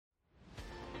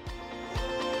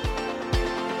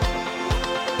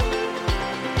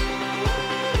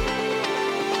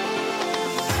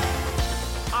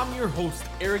your host,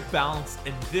 Eric Balance,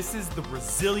 and this is the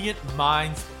Resilient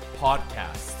Minds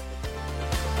Podcast.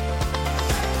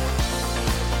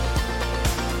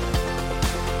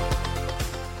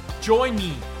 Join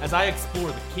me as I explore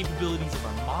the capabilities of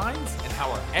our minds and how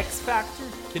our X factor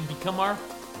can become our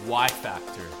Y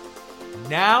factor.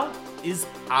 Now is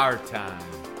our time.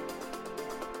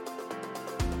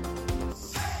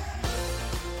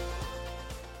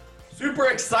 Super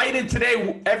excited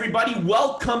today, everybody.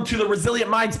 Welcome to the Resilient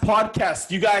Minds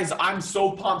Podcast. You guys, I'm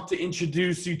so pumped to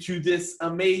introduce you to this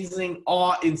amazing,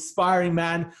 awe-inspiring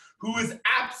man who is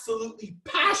absolutely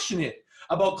passionate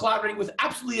about collaborating with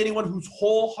absolutely anyone who's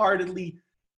wholeheartedly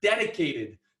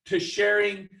dedicated to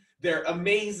sharing their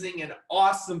amazing and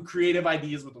awesome creative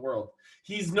ideas with the world.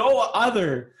 He's no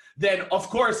other than, of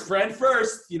course, friend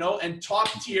first, and top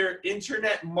tier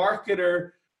internet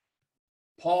marketer,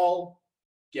 Paul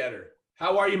Getter.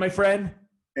 How are you, my friend?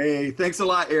 Hey, thanks a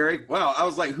lot, Eric. Wow, I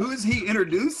was like, who is he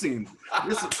introducing?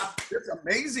 This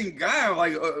amazing guy. I'm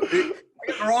like, the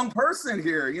wrong person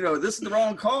here. This is the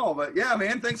wrong call. But yeah,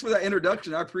 man, thanks for that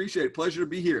introduction. I appreciate it. Pleasure to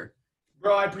be here.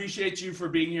 Bro, I appreciate you for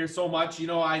being here so much.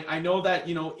 I know that,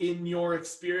 in your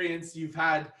experience, you've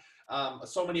had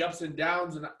so many ups and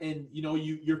downs, and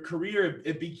your career,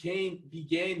 it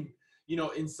began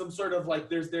in some sort of like,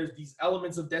 there's these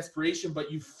elements of desperation,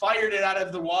 but you fired it out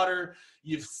of the water.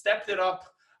 You've stepped it up.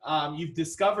 You've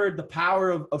discovered the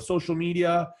power of social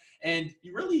media, and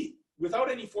you really,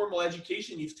 without any formal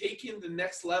education, you've taken the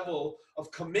next level of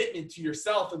commitment to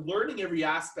yourself and learning every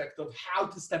aspect of how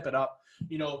to step it up,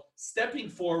 stepping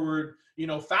forward,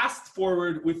 fast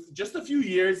forward with just a few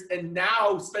years, and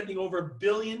now spending over $1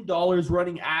 billion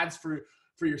running ads for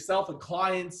yourself and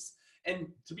clients. And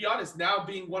to be honest, now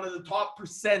being one of the top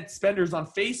 % spenders on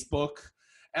Facebook,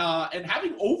 and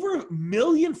having over 1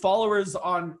 million followers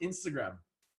on Instagram.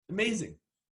 Amazing.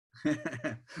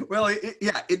 Well, it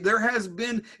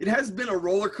has been a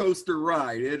roller coaster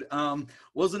ride. It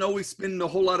wasn't always spending a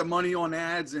whole lot of money on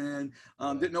ads, and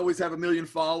didn't always have 1 million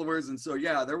followers. And so,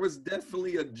 yeah, there was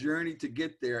definitely a journey to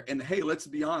get there. And hey, let's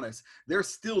be honest, there's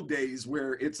still days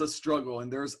where it's a struggle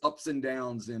and there's ups and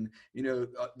downs, and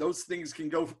those things can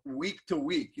go week to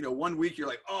week. One week you're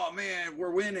like, oh man,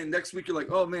 we're winning. Next week you're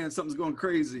like, oh man, something's going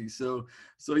crazy. So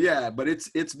yeah, but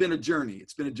it's been a journey.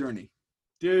 It's been a journey.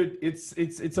 Dude,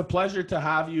 it's a pleasure to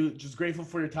have you. Just grateful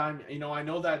for your time. I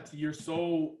know that you're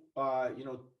so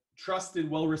trusted,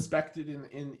 well respected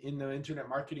in the internet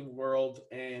marketing world,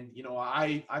 and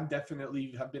I'm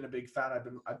definitely have been a big fan.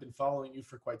 I've been following you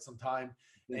for quite some time,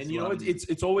 and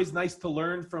it's always nice to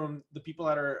learn from the people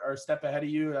that are a step ahead of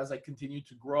you as I continue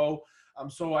to grow.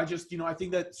 So I just I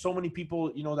think that so many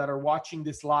people that are watching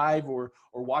this live or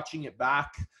watching it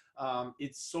back.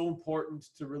 It's so important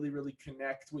to really, really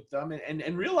connect with them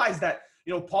and realize that,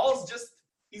 Paul's just,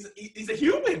 he's a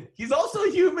human. He's also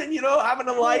a human, having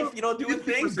a life, doing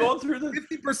things, going through the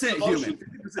 50% human.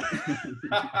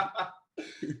 50%.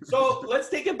 So let's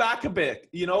take it back a bit,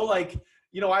 I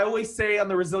always say on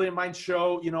the Resilient Mind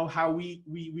show, how we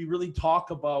really talk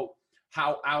about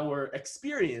how our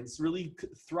experience really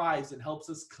thrives and helps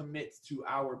us commit to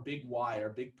our big why, our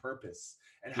big purpose,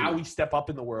 and how we step up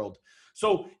in the world.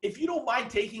 So if you don't mind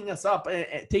taking us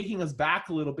back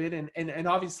a little bit, and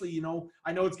obviously,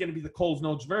 I know it's going to be the Coles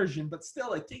Notes version, but still,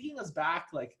 like, taking us back,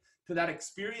 like, to that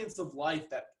experience of life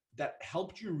that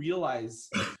helped you realize,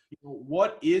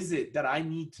 what is it that I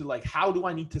need to, like, how do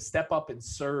I need to step up and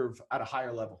serve at a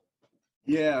higher level?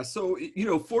 Yeah. So,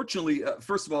 fortunately,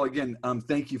 first of all, again,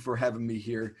 thank you for having me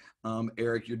here.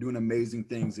 Eric, you're doing amazing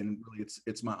things, and really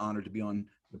it's my honor to be on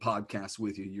the podcast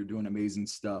with you. You're doing amazing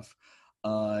stuff.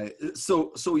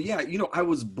 So yeah, I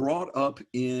was brought up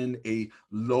in a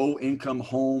low income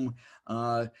home,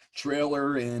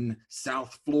 trailer in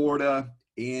South Florida,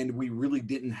 and we really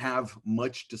didn't have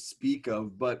much to speak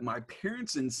of, but my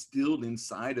parents instilled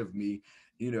inside of me,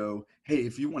 hey,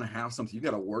 if you want to have something, you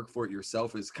got to work for it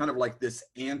yourself. It's kind of like this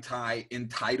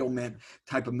anti-entitlement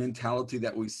type of mentality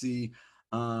that we see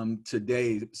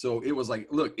today. So it was like,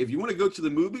 look, if you want to go to the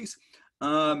movies,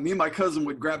 me and my cousin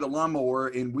would grab the lawnmower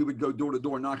and we would go door to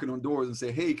door knocking on doors and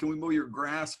say, hey, can we mow your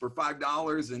grass for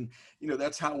 $5? And,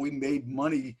 that's how we made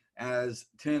money as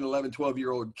 10, 11,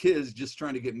 12-year-old kids, just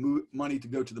trying to get money to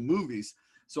go to the movies.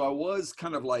 So I was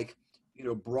kind of like,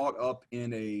 brought up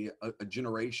in a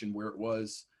generation where it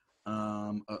was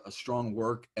a strong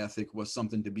work ethic was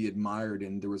something to be admired.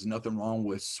 And there was nothing wrong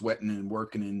with sweating and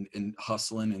working and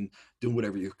hustling and doing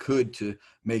whatever you could to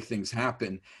make things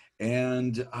happen.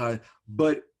 And,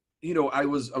 but, I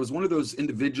was one of those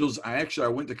individuals. I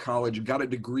went to college, got a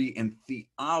degree in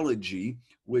theology,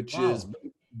 which is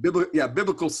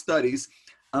biblical studies.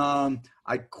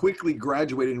 I quickly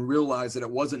graduated and realized that it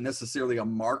wasn't necessarily a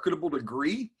marketable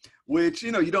degree, which,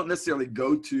 you don't necessarily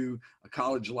go to a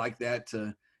college like that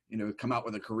to, come out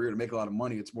with a career to make a lot of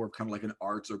money. It's more kind of like an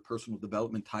arts or personal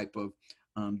development type of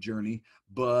journey.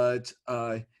 But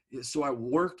so I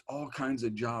worked all kinds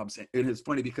of jobs. And it's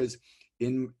funny because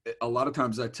in a lot of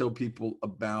times I tell people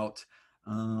about,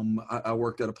 I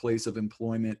worked at a place of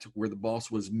employment where the boss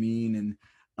was mean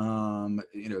and,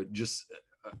 just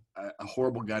a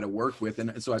horrible guy to work with.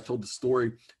 And so I told the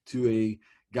story to a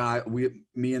guy,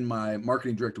 me and my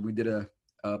marketing director, we did a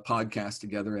podcast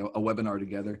together, a webinar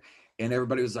together. And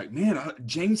everybody was like, man,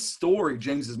 James'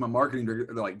 is my marketing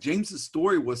director. They're like, James's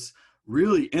story was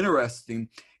really interesting.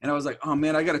 And I was like, oh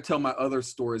man, I got to tell my other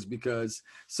stories because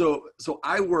so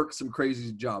I worked some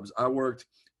crazy jobs. I worked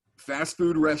fast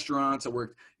food restaurants. I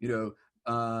worked,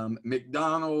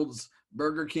 McDonald's,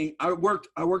 Burger King. I worked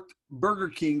Burger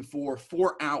King for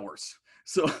 4 hours.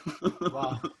 So,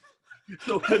 wow.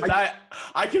 So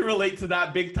I can relate to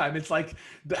that big time. It's like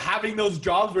having those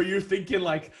jobs where you're thinking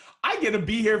like, I get to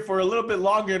be here for a little bit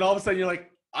longer. And all of a sudden you're like,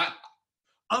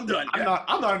 I'm done.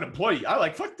 I'm not an employee. I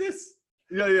like, fuck this.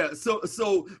 Yeah.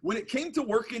 So when it came to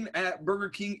working at Burger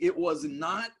King, it was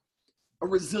not a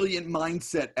resilient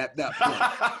mindset at that point.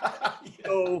 Yeah.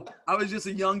 So I was just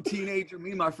a young teenager.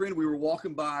 Me and my friend, we were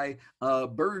walking by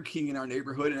Burger King in our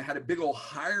neighborhood, and it had a big old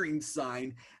hiring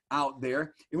sign out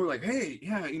there. And we're like, hey,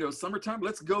 yeah, summertime,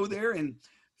 let's go there and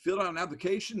fill out an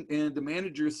application. And the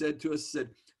manager said to us,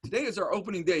 today is our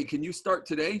opening day. Can you start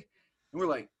today? And we're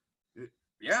like,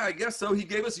 yeah, I guess so. He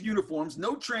gave us uniforms,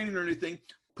 no training or anything,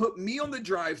 put me on the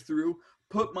drive-through,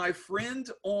 put my friend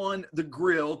on the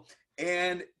grill,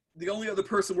 and the only other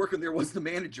person working there was the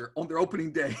manager on their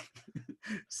opening day.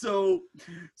 So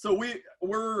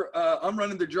I'm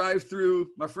running the drive-through,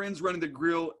 my friend's running the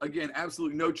grill. Again,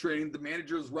 absolutely no training. The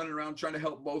manager's running around trying to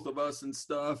help both of us and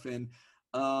stuff. And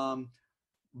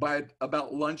by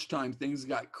about lunchtime, things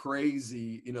got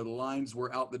crazy. The lines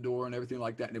were out the door and everything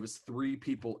like that. And it was 3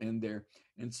 people in there.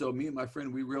 And so me and my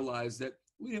friend, we realized that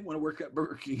we didn't want to work at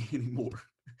Burger King anymore.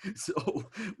 So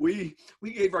we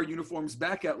gave our uniforms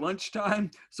back at lunchtime.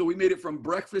 So we made it from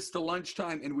breakfast to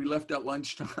lunchtime, and we left at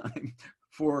lunchtime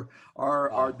for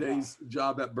our day's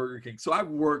job at Burger King. So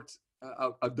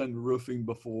I've done roofing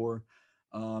before.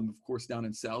 Of course, down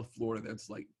in South Florida, that's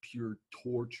like pure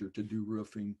torture to do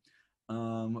roofing.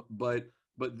 But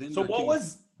then. So what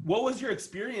was your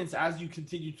experience as you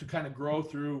continued to kind of grow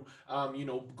through,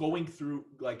 going through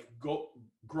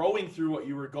growing through what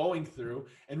you were going through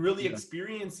and really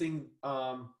experiencing,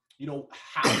 how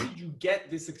did you get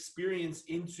this experience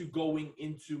into going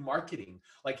into marketing?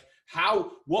 Like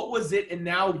what was it? And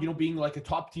now, being like a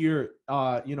top tier,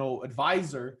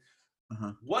 advisor,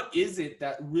 what is it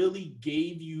that really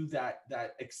gave you that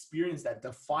experience, that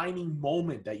defining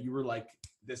moment that you were like,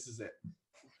 this is it?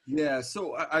 Yeah.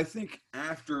 So I think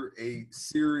after a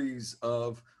series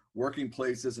of working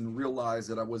places and realized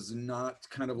that I was not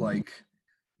kind of like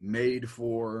made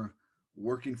for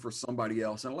working for somebody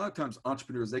else. And a lot of times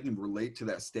entrepreneurs, they can relate to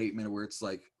that statement where it's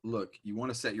like, look, you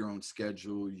want to set your own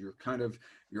schedule. You're kind of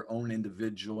your own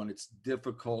individual, and it's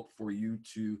difficult for you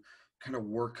to kind of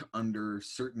work under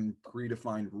certain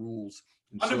predefined rules.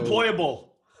 And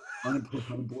unemployable.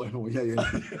 Unemployable. Yeah.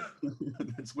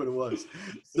 That's what it was.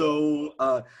 So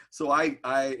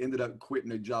I ended up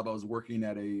quitting a job. I was working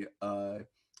at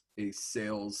a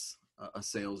sales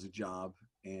job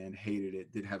and hated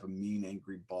it. Did have a mean,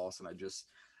 angry boss, and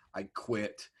I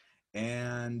quit.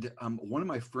 And one of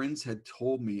my friends had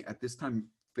told me at this time,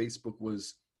 Facebook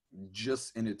was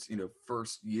just in its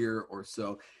first year or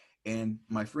so, and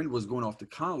my friend was going off to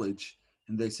college,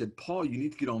 and they said, Paul, you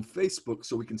need to get on Facebook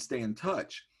so we can stay in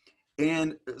touch.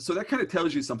 And so that kind of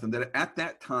tells you something, that at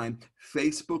that time,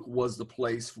 Facebook was the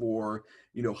place for,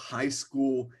 high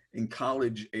school and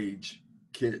college age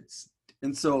kids.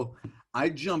 And so I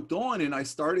jumped on and I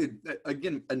started,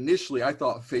 again, initially I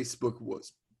thought Facebook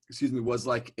was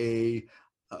like a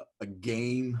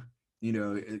game,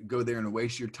 go there and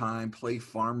waste your time, play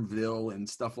Farmville and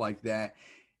stuff like that.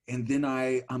 And then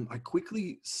I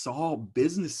quickly saw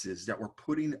businesses that were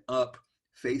putting up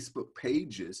Facebook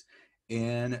pages.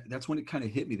 And that's when it kind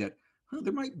of hit me that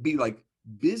there might be like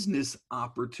business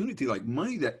opportunity, like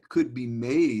money that could be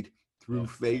made through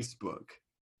Facebook.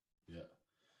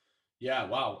 Yeah.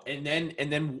 Wow. And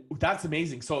then that's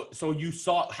amazing. So you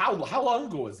saw, how long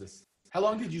ago was this? How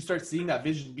long did you start seeing that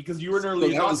vision? Because you were an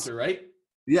early adopter, right?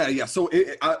 Yeah. So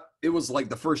it was like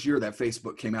the first year that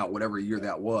Facebook came out, whatever year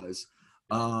that was,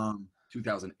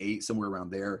 2008, somewhere around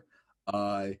there.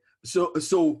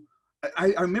 So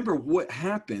I remember what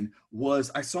happened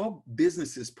was I saw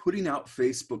businesses putting out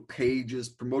Facebook pages,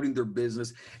 promoting their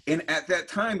business. And at that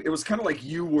time, it was kind of like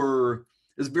it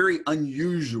was very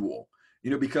unusual,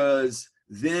 because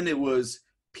then it was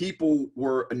people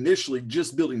were initially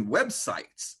just building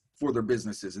websites for their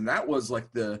businesses. And that was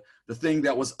like the thing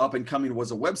that was up and coming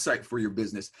was a website for your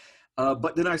business.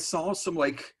 But then I saw some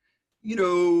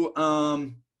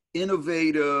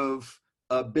innovative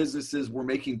businesses were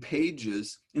making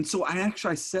pages. And so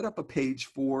I set up a page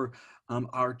for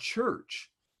our church,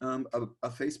 a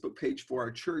Facebook page for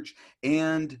our church.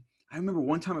 And I remember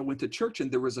one time I went to church and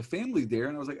there was a family there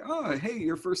and I was like, oh, hey,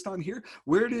 your first time here?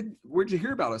 Where'd you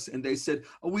hear about us? And they said,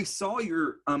 oh, we saw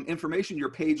your information,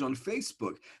 your page on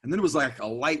Facebook. And then it was like a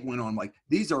light went on, like,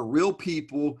 these are real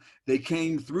people. They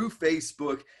came through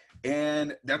Facebook.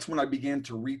 And that's when I began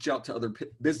to reach out to other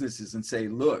businesses and say,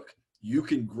 look, you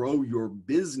can grow your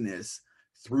business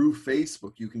through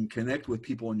Facebook. You can connect with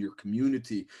people in your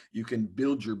community. You can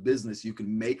build your business. You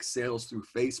can make sales through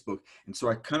Facebook. And so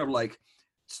I kind of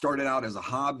started out as a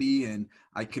hobby, and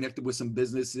I connected with some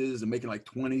businesses and making like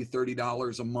 $20,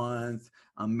 $30 a month.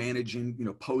 I'm managing,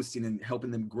 posting and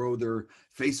helping them grow their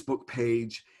Facebook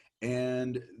page.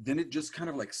 And then it just kind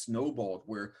of snowballed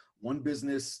where one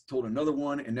business told another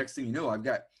one. And next thing you know, I've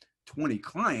got 20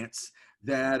 clients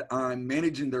that I'm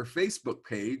managing their Facebook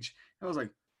page. And I was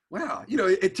like, wow,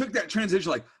 it took that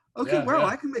transition okay,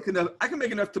 I can make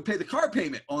enough to pay the car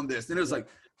payment on this. And it was like,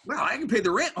 wow, I can pay the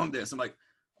rent on this. I'm like,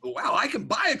 wow, I can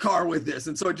buy a car with this.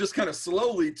 And so it just kind of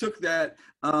slowly took that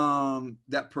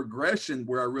progression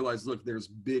where I realized, look, there's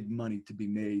big money to be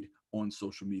made on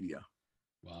social media.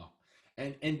 Wow.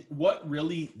 And what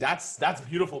really, that's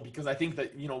beautiful, because I think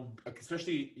that,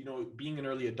 especially, being an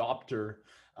early adopter,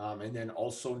 and then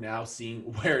also now seeing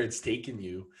where it's taken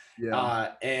you,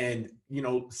 and,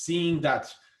 seeing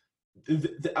that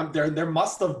there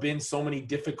must have been so many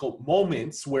difficult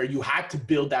moments where you had to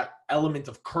build that element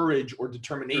of courage or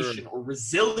determination or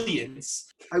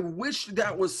resilience. I wish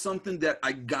that was something that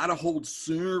I got a hold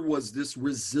sooner, was this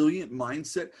resilient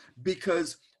mindset,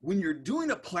 because when you're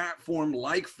doing a platform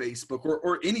like Facebook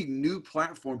or any new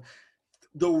platform,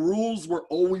 the rules were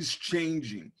always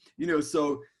changing,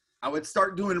 so I would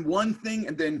start doing one thing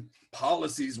and then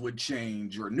policies would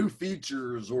change or new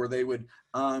features, or they would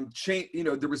change,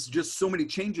 there was just so many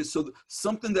changes. So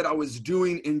something that I was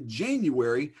doing in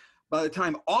January, by the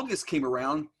time August came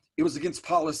around, it was against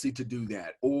policy to do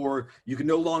that, or you can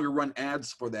no longer run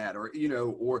ads for that, or,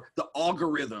 or the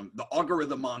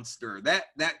algorithm monster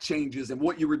that changes. And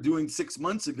what you were doing 6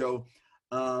 months ago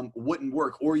wouldn't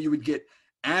work, or you would get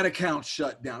ad accounts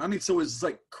shut down. I mean, so it's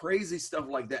like crazy stuff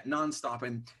like that nonstop.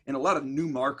 And a lot of new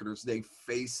marketers, they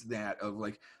face that of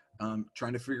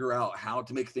trying to figure out how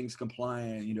to make things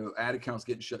compliant, ad accounts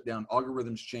getting shut down,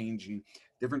 algorithms changing,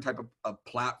 different type of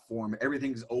platform.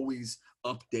 Everything's always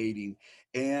updating.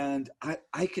 And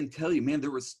I can tell you, man, there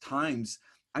was times,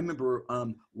 I remember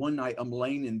one night I'm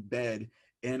laying in bed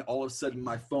and all of a sudden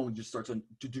my phone just starts on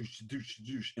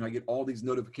and I get all these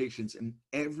notifications, and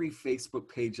every Facebook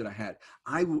page that I had,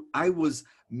 I was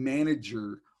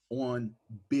manager on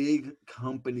big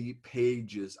company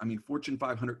pages. I mean, Fortune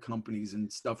 500 companies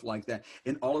and stuff like that.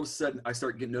 And all of a sudden I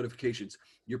start getting notifications.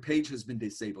 Your page has been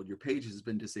disabled. Your page has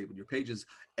been disabled.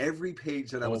 Every page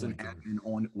that I was an admin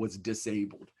on was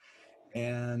disabled.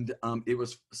 And it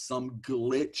was some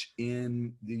glitch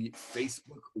in the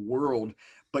Facebook world.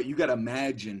 But you got to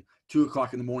imagine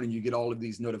 2:00 in the morning, you get all of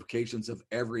these notifications of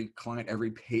every client,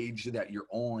 every page that you're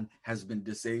on has been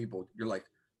disabled. You're like,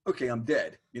 okay, I'm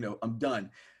dead. I'm done.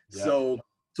 Yeah. So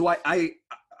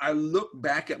I look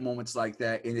back at moments like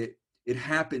that, and it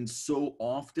happened so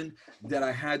often that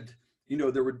I had,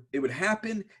 it would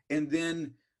happen. And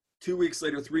then 2 weeks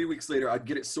later, 3 weeks later, I'd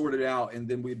get it sorted out, and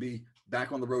then we'd be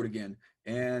back on the road again.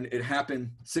 And it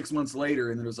happened 6 months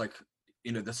later, and then it was like,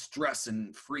 the stress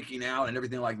and freaking out and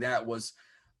everything like that was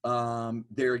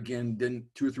there again. Then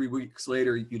 2 or 3 weeks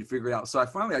later, you'd figure it out. So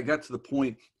I got to the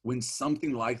point when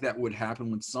something like that would happen,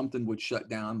 when something would shut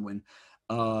down, when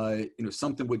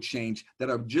something would change, that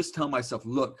I would just tell myself,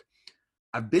 look,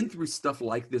 I've been through stuff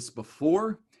like this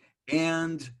before,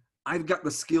 and I've got the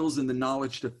skills and the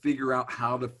knowledge to figure out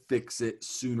how to fix it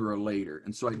sooner or later.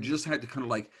 And so I just had to kind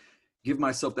of give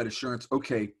myself that assurance.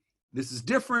 Okay, this is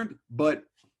different, but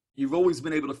you've always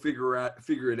been able to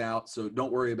figure it out. So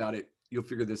don't worry about it. You'll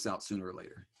figure this out sooner or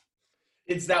later.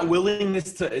 It's that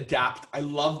willingness to adapt. I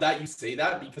love that you say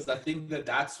that, because I think that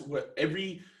that's what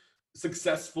every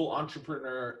successful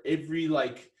entrepreneur, every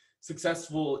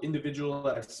successful individual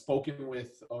that I've spoken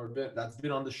with that's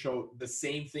been on the show, the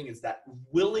same thing is that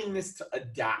willingness to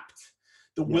adapt.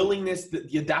 the willingness,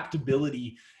 the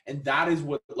adaptability, and that is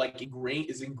what like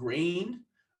ingrained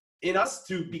in us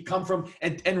to become from.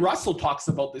 And Russell talks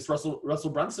about this.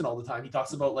 Russell Brunson all the time. He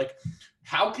talks about like,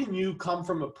 how can you come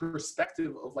from a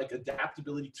perspective of like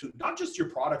adaptability to not just your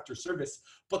product or service,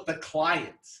 but the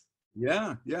client.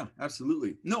 Yeah,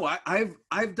 absolutely. No,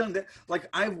 I've done that. Like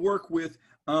I've worked with,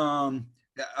 I'll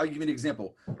give you an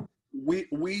example.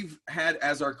 We've had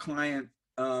as our client,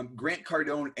 Grant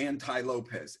Cardone and Tai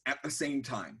Lopez at the same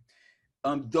time.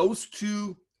 Those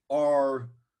two are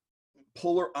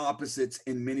polar opposites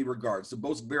in many regards. They're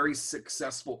both very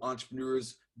successful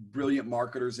entrepreneurs, brilliant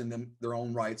marketers in their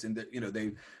own rights, and that, you know,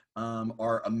 they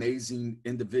are amazing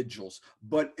individuals.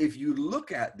 But if you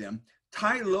look at them,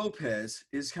 Tai Lopez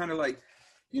is kind of like,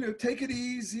 you know, take it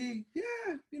easy.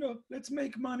 Yeah, you know, let's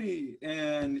make money.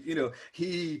 And, you know,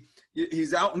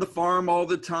 he's out on the farm all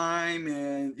the time,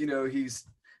 and, you know, he's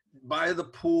by the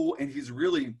pool, and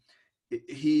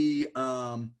he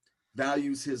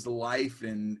values his life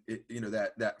and, you know,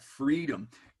 that freedom.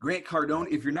 Grant Cardone,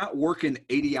 if you're not working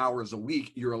 80 hours a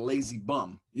week, you're a lazy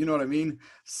bum. You know what I mean?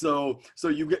 So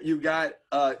you got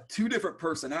two different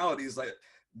personalities, like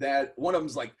that. One of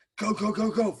them's like, go,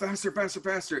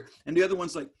 faster. And the other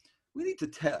one's like, we need to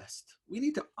test. We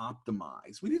need to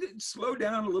optimize. We need to slow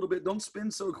down a little bit. Don't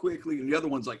spend so quickly. And the other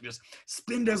one's like, just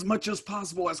spend as much as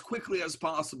possible, as quickly as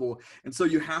possible. And so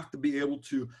you have to be able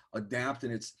to adapt.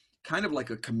 And it's kind of like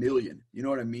a chameleon. You know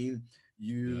what I mean?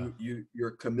 You're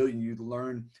a chameleon. You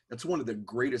learn. That's one of the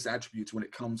greatest attributes when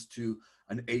it comes to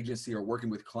an agency or working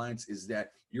with clients, is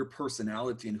that your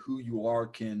personality and who you are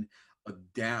can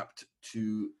adapt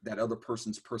to that other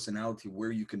person's personality,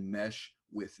 where you can mesh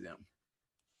with them.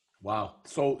 Wow.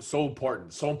 So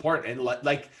important. And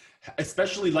like,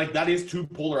 especially like that is two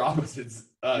polar opposites,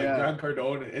 Grant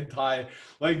Cardone and Tai,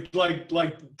 like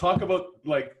talk about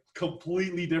like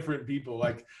completely different people.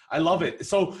 Like, I love it.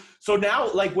 So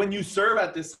now, like, when you serve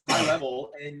at this high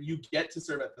level and you get to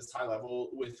serve at this high level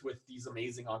with these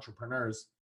amazing entrepreneurs,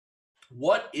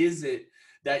 what is it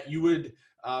that you would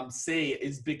say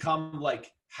is become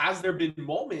like, has there been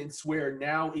moments where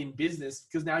now in business,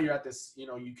 because now you're at this, you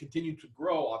know, you continue to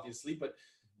grow obviously, but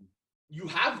you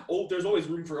have, there's always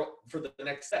room for the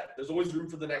next step. There's always room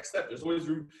for the next step. There's always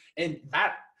room. And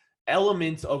that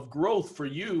element of growth for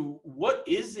you, what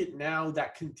is it now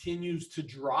that continues to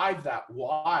drive that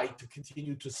why to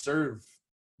continue to serve?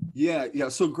 Yeah.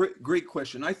 So great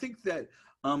question. I think that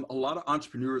a lot of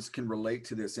entrepreneurs can relate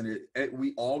to this, and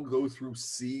we all go through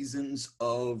seasons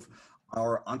of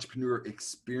our entrepreneur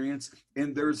experience.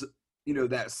 And there's, you know,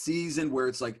 that season where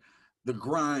it's like the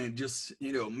grind, just,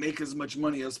 you know, make as much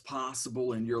money as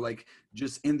possible. And you're like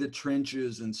just in the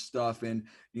trenches and stuff. And,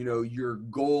 you know, your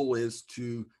goal is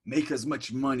to make as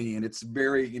much money. And it's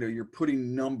very, you know, you're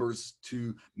putting numbers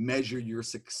to measure your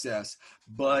success.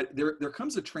 But there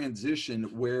comes a transition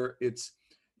where it's,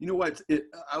 you know what,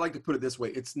 I like to put it this way.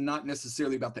 It's not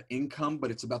necessarily about the income,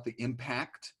 but it's about the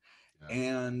impact. Yeah.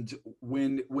 And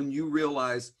when you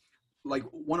realize, like,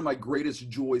 one of my greatest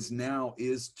joys now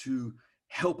is to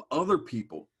help other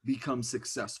people become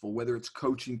successful, whether it's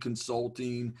coaching,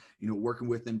 consulting, you know, working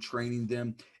with them, training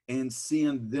them, and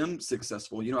seeing them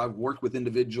successful. You know, I've worked with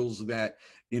individuals that,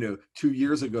 you know, 2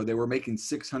 years ago, they were making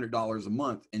 $600 a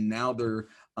month, and now they're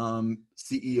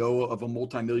CEO of a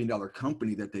multi-million-dollar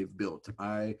company that they've built.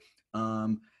 I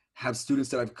have students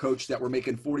that I've coached that were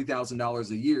making $40,000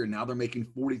 a year. Now they're making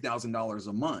 $40,000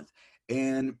 a month.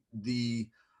 And the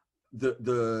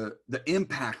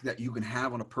impact that you can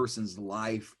have on a person's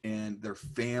life and their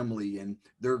family and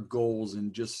their goals,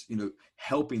 and just, you know,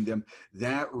 helping them,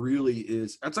 that's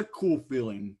a cool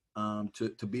feeling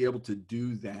to be able to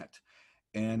do that.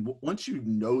 And once you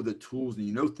know the tools and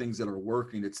you know things that are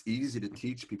working, it's easy to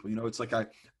teach people. You know, it's like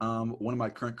one of my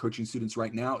current coaching students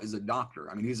right now is a doctor.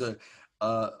 I mean, he's a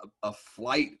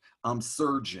flight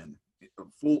surgeon, a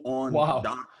full-on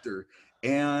doctor.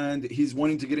 And he's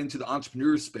wanting to get into the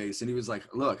entrepreneur space. And he was like,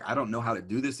 look, I don't know how to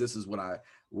do this. This is what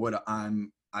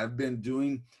I've been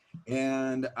doing.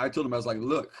 And I told him, I was like,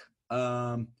 look,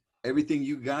 everything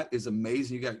you got is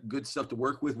amazing. You got good stuff to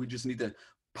work with. We just need to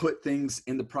put things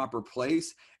in the proper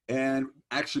place. And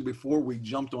actually, before we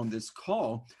jumped on this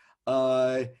call,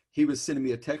 he was sending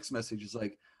me a text message. It's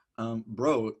like,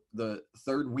 bro, the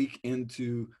third week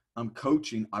into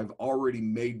coaching, I've already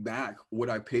made back what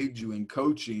I paid you in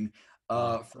coaching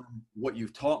from what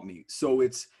you've taught me. So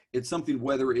it's something,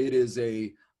 whether it is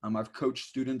I've coached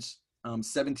students,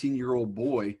 17-year-old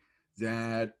boy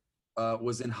that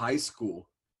was in high school,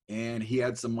 and he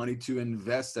had some money to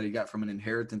invest that he got from an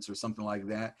inheritance or something like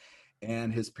that.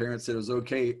 And his parents said it was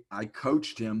okay. I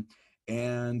coached him,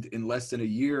 And in less than a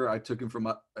year, I took him from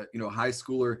a high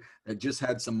schooler that just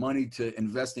had some money to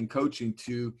invest in coaching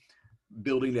to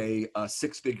building a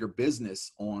six-figure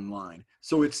business online.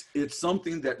 So it's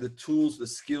something that the tools, the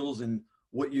skills, and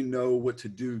what what to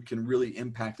do can really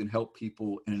impact and help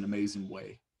people in an amazing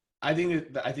way. I think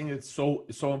it's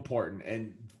so important,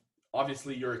 and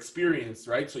obviously your experience,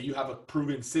 right? So you have a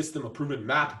proven system, a proven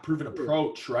map, a proven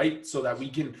approach, right? So that we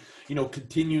can,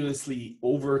 continuously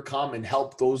overcome and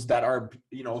help those that are,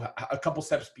 a couple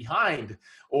steps behind,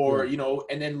 or,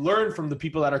 and then learn from the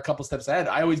people that are a couple steps ahead.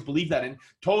 I always believe that. And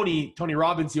Tony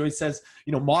Robbins, he always says,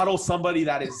 model somebody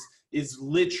that is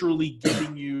literally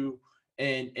giving you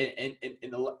and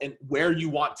where you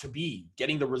want to be,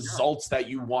 getting the results that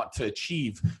you want to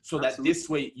achieve, so that this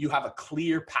way you have a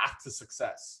clear path to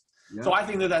success. Yeah. So I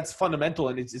think that's fundamental,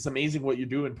 and it's amazing what you're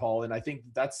doing, Paul. And I think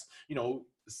that's,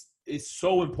 is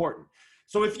so important.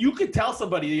 So if you could tell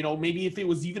somebody, maybe if it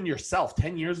was even yourself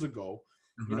 10 years ago,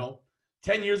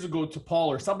 10 years ago to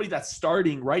Paul, or somebody that's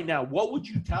starting right now, what would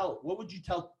you tell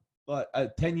a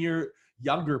 10-year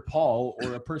younger Paul,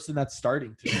 or a person that's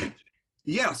starting to?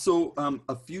 Yeah. So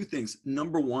a few things.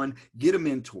 Number one, get a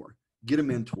mentor.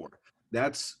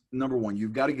 That's number one.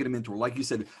 You've got to get a mentor. Like you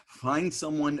said, find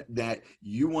someone that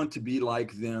you want to be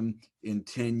like them in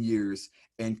 10 years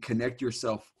and connect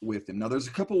yourself with them. Now, there's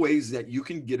a couple ways that you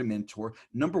can get a mentor.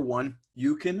 Number one,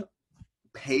 you can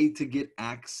pay to get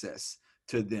access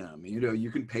to them. You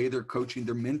can pay their coaching,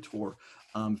 their mentor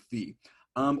fee.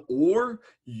 Or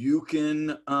you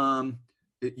can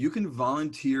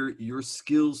volunteer your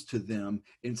skills to them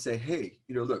and say, hey,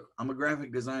 look, I'm a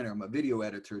graphic designer. I'm a video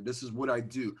editor. This is what I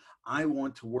do. I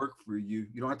want to work for you.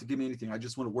 You don't have to give me anything. I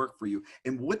just want to work for you.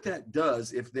 And what that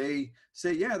does, if they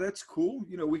say, yeah, that's cool,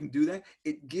 we can do that,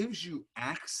 it gives you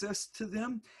access to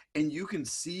them, and you can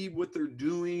see what they're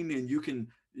doing, and you can,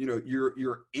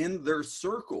 you're in their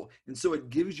circle. And so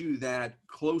it gives you that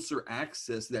closer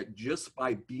access that just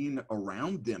by being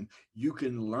around them, you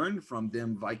can learn from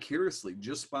them vicariously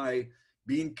just by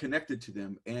being connected to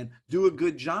them, and do a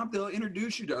good job. They'll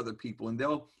introduce you to other people, and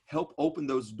they'll help open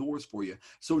those doors for you.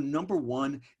 So number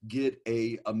one, get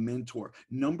a mentor.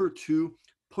 Number two,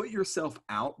 put yourself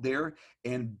out there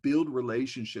and build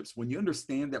relationships. When you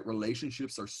understand that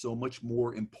relationships are so much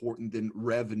more important than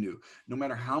revenue, no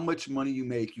matter how much money you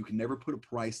make, you can never put a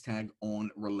price tag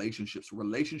on relationships.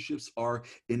 Relationships are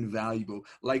invaluable.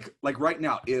 Like right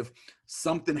now, if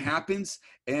something happens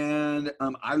and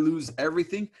I lose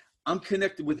everything, I'm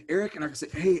connected with Eric, and I can say,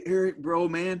 hey, Eric, bro,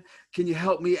 man, can you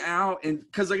help me out? And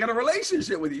because I got a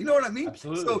relationship with you, you know what I mean?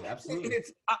 Absolutely. And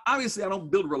it's obviously, I don't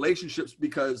build relationships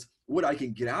because what I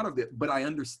can get out of it, but I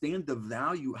understand the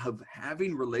value of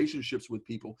having relationships with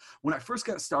people. When I first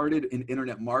got started in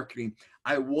internet marketing,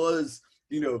 I was,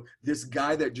 this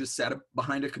guy that just sat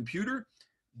behind a computer,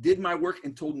 did my work,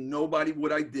 and told nobody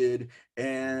what I did,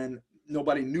 and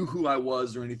nobody knew who I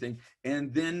was or anything.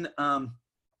 And then,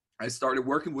 I started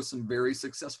working with some very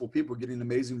successful people, getting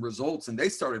amazing results, and they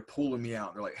started pulling me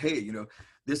out. They're like, hey,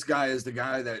 this guy is the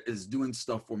guy that is doing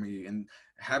stuff for me, and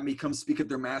have me come speak at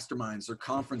their masterminds or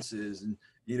conferences. And,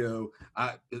 there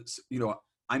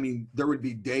would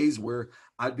be days where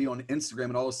I'd be on Instagram,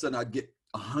 and all of a sudden I'd get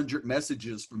 100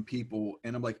 messages from people.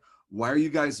 And I'm like, why are you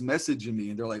guys messaging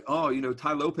me? And they're like, oh,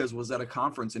 Tai Lopez was at a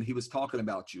conference and he was talking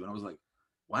about you. And I was like,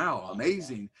 wow,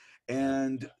 amazing.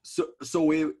 And so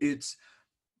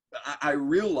I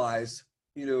realized,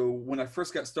 when I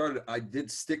first got started, I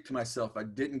did stick to myself. I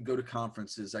didn't go to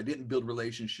conferences. I didn't build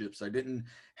relationships. I didn't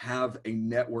have a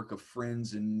network of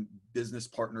friends and business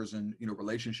partners and,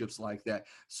 relationships like that.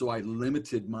 So I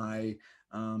limited my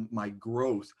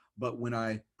growth. But when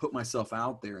I put myself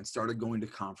out there and started going to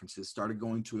conferences, started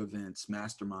going to events,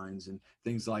 masterminds, and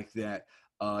things like that,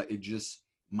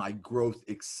 my growth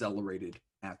accelerated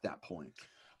at that point.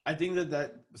 I think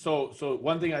so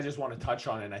one thing I just want to touch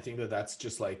on, and I think that's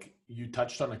just like you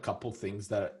touched on a couple things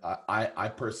that I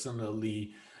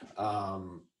personally,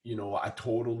 I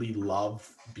totally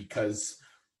love, because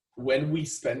when we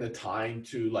spend the time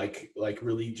to like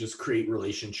really just create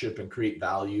relationship and create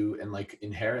value and like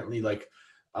inherently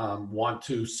want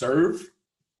to serve,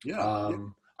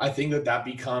 I think that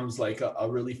becomes like a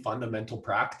really fundamental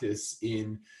practice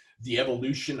in the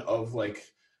evolution of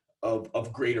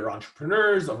of greater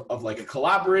entrepreneurs, of like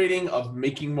collaborating, of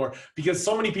making more, because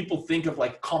so many people think of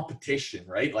like competition,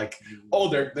 right? Like, oh,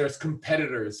 there's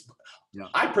competitors. Yeah.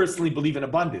 I personally believe in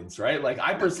abundance, right? Like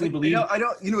I personally believe.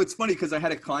 It's funny because I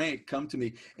had a client come to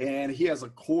me and he has a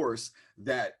course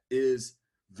that is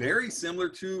very similar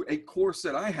to a course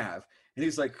that I have. And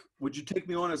he's like, would you take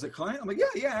me on as a client? I'm like,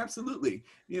 yeah, absolutely.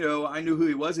 I knew who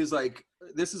he was. He's like,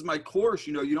 this is my course.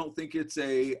 You know, you don't think it's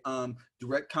a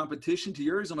direct competition to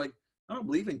yours? I'm like, I don't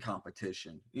believe in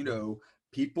competition. You know,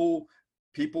 people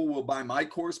will buy my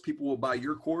course, people will buy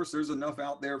your course. There's enough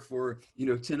out there for, you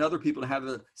know, 10 other people to have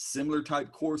a similar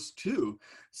type course too.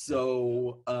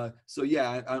 So so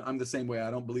yeah, I'm the same way.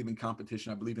 I don't believe in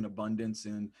competition. I believe in abundance.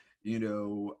 And you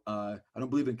know, I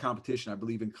don't believe in competition. I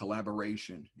believe in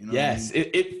collaboration. You know what I Yes, mean?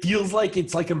 it feels like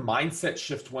it's like a mindset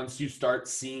shift once you start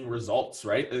seeing results,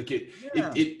 right? Like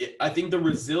Yeah. I think the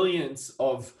resilience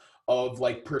of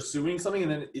like pursuing something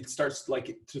and then it starts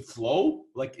like to flow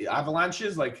like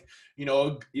avalanches, like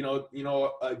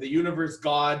the universe,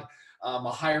 God, a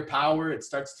higher power, it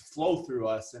starts to flow through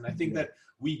us. And I think Yeah. that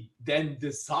we then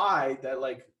decide that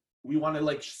like we want to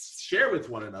like share with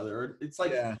one another. It's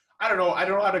like, Yeah. I don't know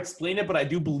how to explain it, but I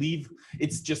do believe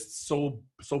it's just so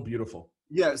beautiful.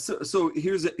 Yeah. So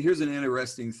here's an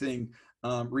interesting thing.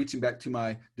 Reaching back to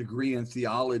my degree in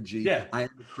theology, Yeah. I am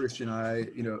a Christian. I,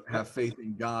 you know, have Yep. faith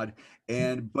in God,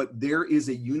 but there is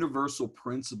a universal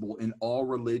principle in all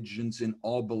religions, in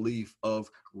all belief, of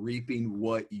reaping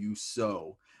what you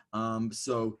sow.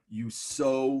 So you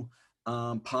sow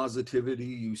positivity,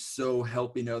 you sow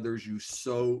helping others, you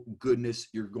sow goodness,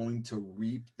 you're going to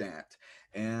reap that.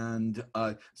 And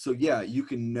so, yeah, you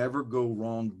can never go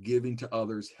wrong giving to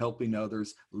others, helping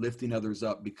others, lifting others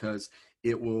up, because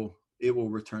it will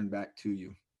return back to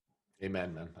you.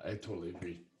 Amen, man. I totally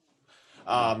agree.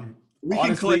 Yeah. Um, We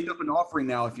can collect honestly, up an offering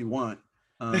now if you want.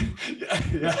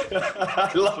 yeah,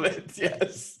 I love it.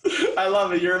 Yes, I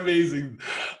love it. You're amazing.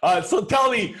 So tell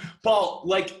me, Paul,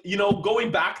 like,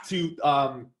 going back to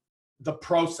the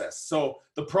process. So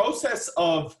the process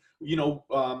of,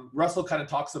 Russell kind of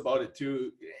talks about it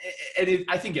too. And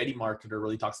I think any marketer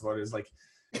really talks about it, is like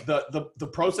the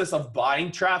process of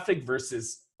buying traffic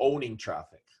versus owning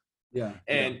traffic, Yeah,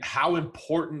 yeah, and how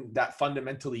important that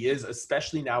fundamentally is,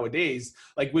 especially nowadays.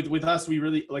 Like with us, we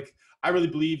really like, I really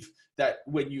believe that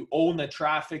when you own the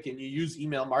traffic and you use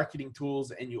email marketing tools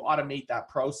and you automate that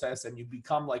process and you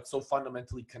become like so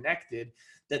fundamentally connected,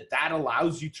 that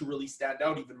allows you to really stand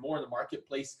out even more in the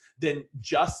marketplace than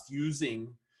just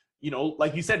using,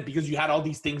 like you said, because you had all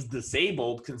these things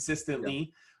disabled yeah,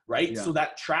 consistently, right? yeah. So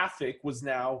that traffic was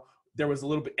now, there was a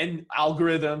little bit, and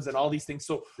algorithms and all these things.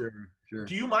 So Sure, sure.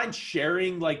 do you mind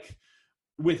sharing, like,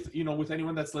 with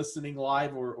anyone that's listening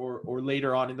live or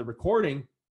later on in the recording,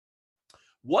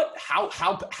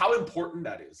 how important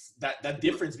that is, that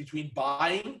difference between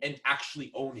buying and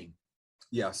actually owning?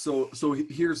 Yeah. So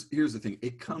here's the thing.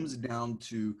 It comes down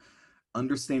to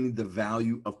understanding the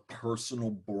value of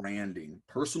personal branding.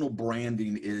 Personal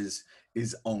branding is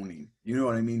owning. You know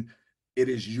what I mean? It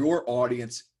is your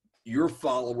audience, your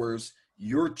followers,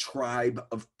 your tribe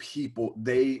of people.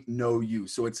 They know you.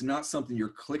 So it's not something you're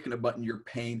clicking a button, you're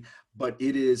paying, but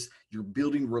it is, you're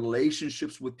building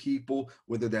relationships with people,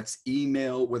 whether that's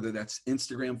email, whether that's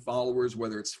Instagram followers,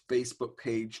 whether it's Facebook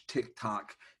page,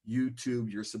 TikTok,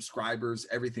 YouTube, your subscribers,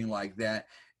 everything like that,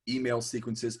 email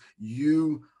sequences.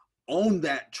 You own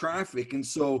that traffic. And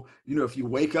so, you know, if you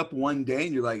wake up one day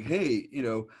and you're like, hey,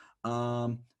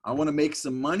 I want to make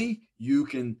some money, you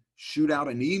can shoot out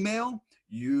an email,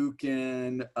 you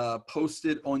can post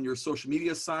it on your social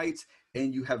media sites,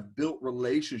 and you have built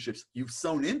relationships. You've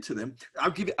sown into them.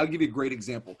 I'll give you a great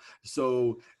example.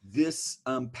 So this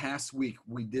past week,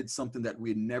 we did something that we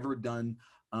had never done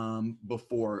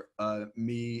before.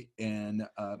 Me and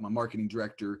my marketing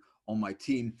director on my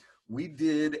team, we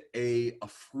did a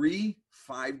free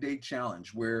 5-day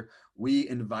challenge where we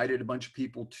invited a bunch of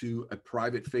people to a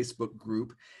private Facebook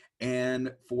group.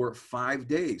 And for 5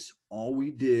 days, all we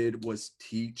did was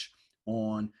teach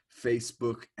on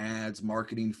Facebook ads,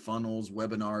 marketing funnels,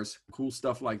 webinars, cool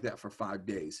stuff like that for 5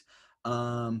 days.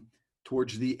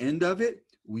 Towards the end of it,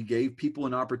 we gave people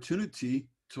an opportunity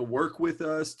to work with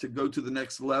us, to go to the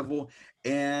next level.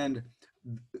 And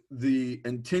the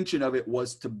intention of it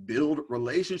was to build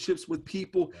relationships with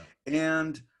people.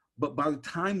 Yeah. But by the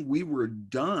time we were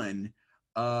done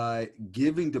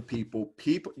giving to people,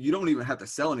 you don't even have to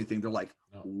sell anything. They're like,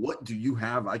 no, what do you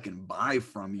have I can buy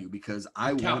from you? Because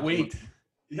I can't wait.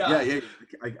 Yeah,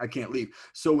 I can't leave.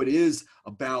 So it is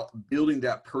about building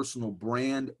that personal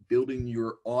brand, building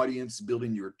your audience,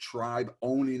 building your tribe,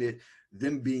 owning it,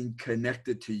 them being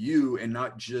connected to you, and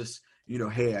not just,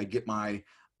 hey, I get my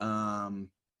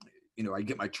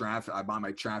traffic, I buy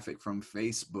my traffic from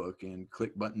Facebook and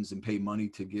click buttons and pay money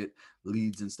to get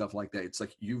leads and stuff like that. It's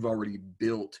like you've already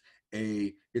built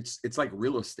it's like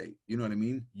real estate. You know what I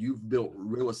mean? You've built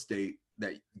real estate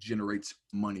that generates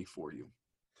money for you.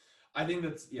 I think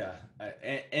that's, yeah.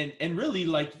 And really,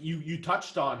 like you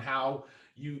touched on how,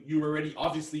 you already,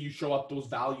 obviously you show up those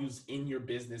values in your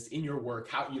business, in your work,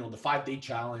 how, you know, the 5-day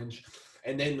challenge.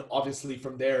 And then obviously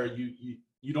from there,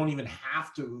 you don't even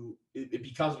have to, it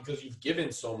becomes, because you've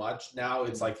given so much. Now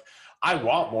it's like, I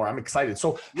want more. I'm excited.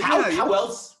 So how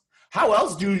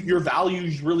else do your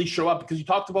values really show up? Because you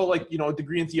talked about, like, you know, a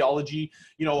degree in theology,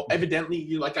 you know, evidently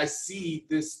you, like, I see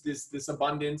this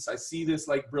abundance. I see this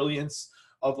like brilliance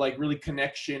of like really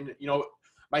connection, you know,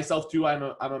 myself too. I'm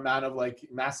a man of like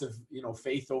massive, you know,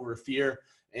 faith over fear.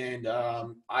 And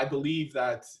I believe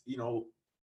that, you know,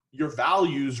 your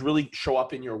values really show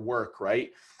up in your work,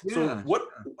 right? So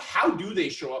how do they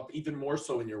show up even more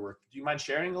so in your work? Do you mind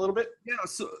sharing a little bit? Yeah.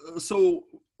 So,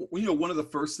 you know, one of the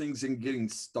first things in getting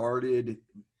started,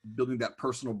 building that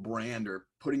personal brand or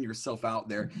putting yourself out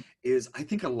there, is I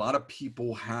think a lot of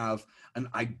people have an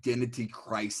identity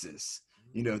crisis.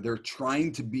 You know, they're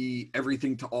trying to be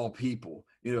everything to all people.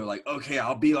 You know, like, okay,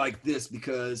 I'll be like this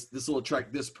because this will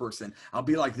attract this person. I'll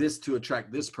be like this to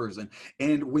attract this person.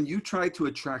 And when you try to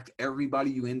attract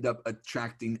everybody, you end up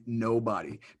attracting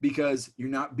nobody because you're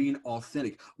not being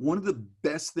authentic. One of the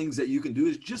best things that you can do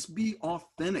is just be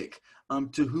authentic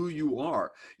to who you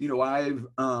are. You know, I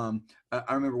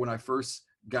remember when I first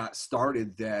got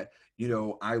started that, you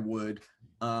know, I would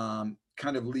kind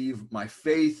of leave my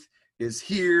faith is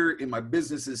here and my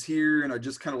business is here, and I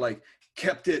just kind of like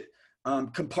kept it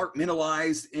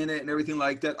compartmentalized in it and everything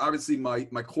like that. Obviously my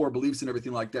core beliefs and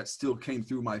everything like that still came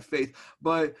through my faith,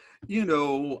 but you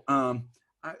know,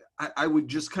 I would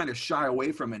just kind of shy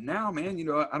away from it. Now, man, you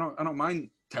know, I don't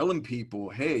mind telling people,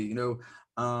 hey, you know,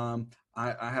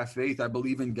 I have faith. I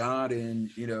believe in God, and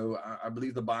you know, I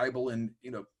believe the Bible, and you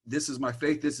know, this is my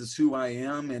faith. This is who I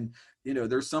am. And you know,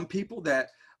 there's some people that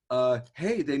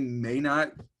hey, they may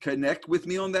not connect with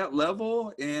me on that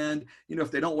level. And, you know, if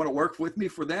they don't want to work with me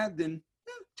for that, then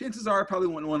chances are I probably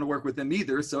wouldn't want to work with them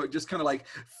either. So it just kind of like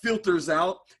filters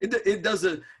out. It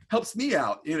doesn't, helps me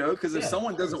out, you know, because if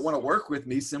someone doesn't want to work with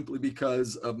me simply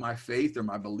because of my faith or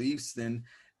my beliefs, then,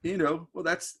 you know, well,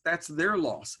 that's their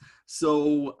loss.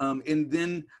 So, and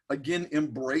then again,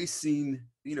 embracing,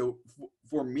 you know,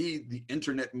 for me, the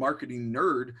internet marketing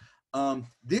nerd,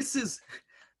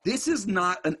 this is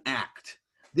not an act.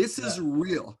 This is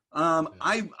real.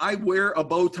 I wear a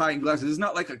bow tie and glasses. It's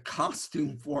not like a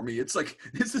costume for me. It's like,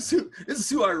 this is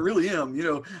who I really am. You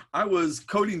know, I was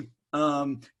coding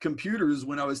computers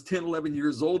when I was 10, 11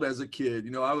 years old as a kid.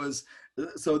 You know,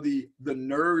 so the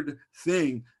nerd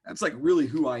thing, that's like really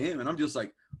who I am. And I'm just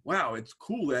like, wow, it's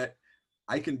cool that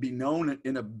I can be known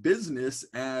in a business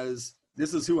as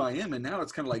this is who I am. And now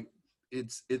it's kind of like,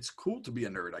 it's cool to be a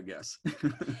nerd, I guess.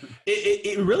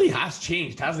 it really has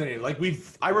changed, hasn't it? Like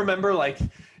I remember like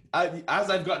as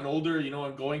I've gotten older, you know,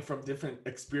 and going from different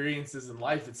experiences in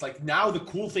life, it's like now the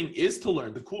cool thing is to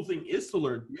learn. The cool thing is to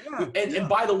learn. And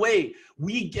by the way,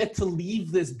 we get to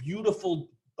leave this beautiful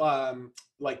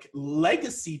like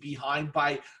legacy behind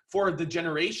for the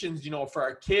generations, you know, for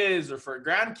our kids or for our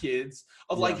grandkids,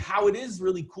 of like how it is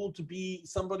really cool to be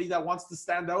somebody that wants to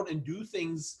stand out and do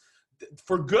things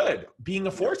for good, being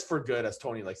a force for good, as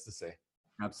Tony likes to say.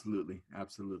 Absolutely.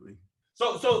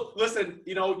 So listen,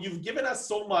 you know, you've given us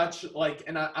so much, like,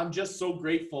 and I'm just so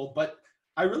grateful, but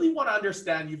I really want to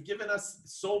understand, you've given us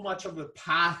so much of a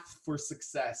path for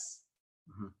success.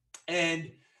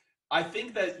 And I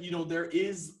think that, you know, there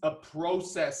is a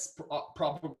process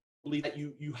probably that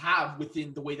you have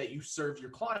within the way that you serve your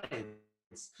clients.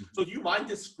 So do you mind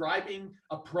describing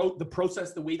the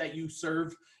process, the way that you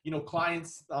serve, you know,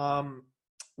 clients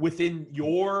within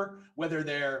whether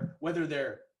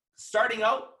they're starting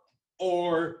out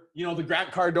or, you know, the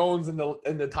Grant Cardones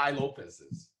and the Tai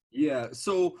Lopez's? Yeah.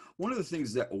 So one of the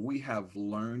things that we have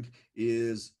learned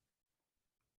is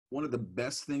one of the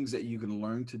best things that you can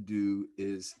learn to do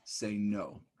is say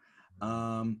no.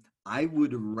 I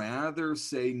would rather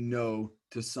say no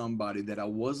to somebody that I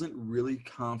wasn't really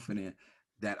confident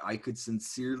that I could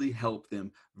sincerely help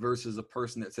them versus a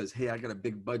person that says, hey, I got a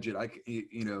big budget.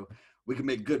 You know, we can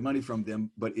make good money from them.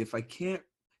 But if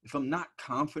I'm not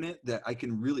confident that I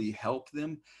can really help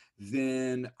them,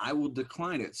 then I will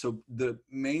decline it. So the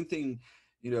main thing,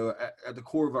 you know, at the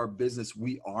core of our business,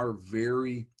 we are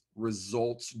very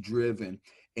results driven.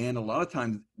 And a lot of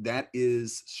times that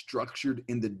is structured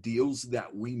in the deals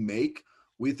that we make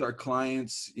with our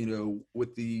clients, you know,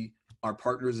 with our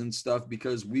partners and stuff,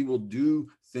 because we will do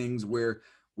things where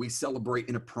we celebrate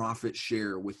in a profit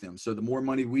share with them. So the more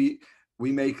money we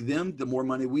make them, the more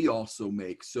money we also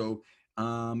make. So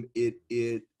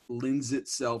it lends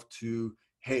itself to,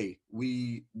 hey,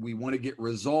 we want to get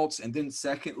results. And then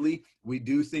secondly, we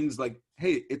do things like,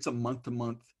 hey, it's a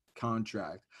month-to-month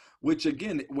contract. which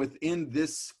again, within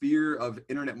this sphere of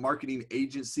internet marketing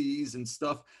agencies and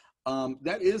stuff,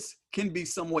 can be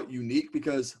somewhat unique,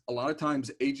 because a lot of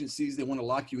times agencies, they want to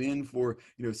lock you in for,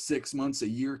 6 months, a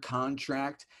year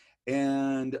contract.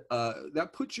 And that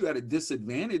puts you at a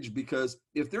disadvantage, because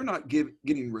if they're not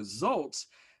getting results,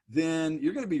 then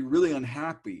you're going to be really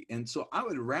unhappy. And so I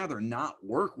would rather not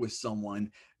work with someone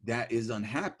that is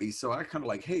unhappy. So I kind of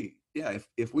like, hey, yeah,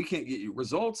 if we can't get you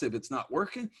results, if it's not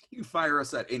working, you can fire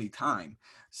us at any time.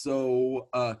 So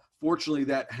fortunately,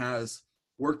 that has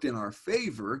worked in our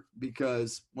favor,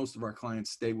 because most of our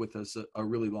clients stay with us a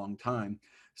really long time.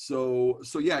 So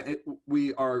yeah,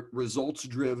 we are results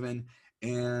driven,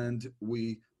 and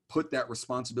we put that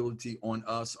responsibility on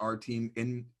us, our team,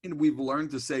 and we've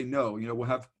learned to say no. We'll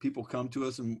have people come to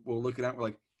us and we'll look at it, we're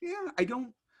like, yeah, I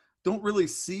don't really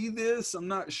see this, I'm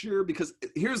not sure. Because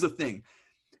here's the thing,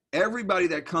 everybody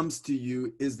that comes to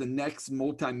you is the next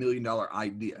multi-million-dollar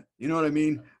idea. You know what I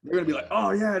mean? They're gonna be like,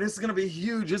 oh yeah, this is gonna be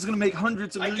huge, it's gonna make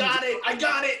hundreds of millions. I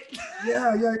got it.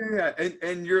 Yeah.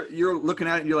 And you're looking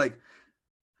at it and you're like,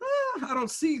 I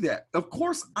don't see that. Of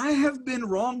course, I have been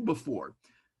wrong before.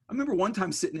 I remember one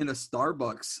time sitting in a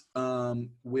Starbucks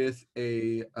with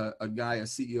a guy, a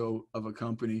CEO of a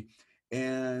company,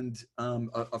 and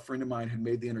a friend of mine had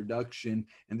made the introduction.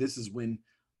 And this is when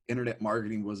internet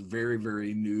marketing was very,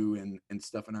 very new and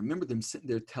stuff. And I remember them sitting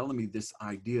there telling me this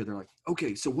idea. They're like,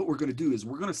 okay, so what we're going to do is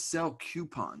we're going to sell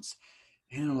coupons.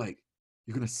 And I'm like,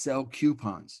 you're going to sell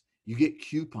coupons? You get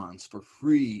coupons for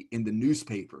free in the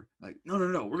newspaper. Like, no,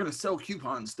 we're going to sell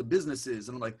coupons to businesses.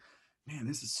 And I'm like, man,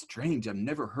 this is strange. I've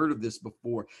never heard of this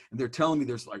before. And they're telling me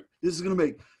there's like, this is going to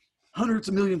make hundreds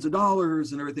of millions of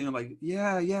dollars and everything. I'm like,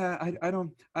 yeah, I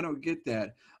don't get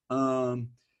that.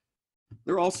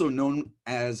 They're also known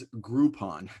as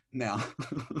Groupon now.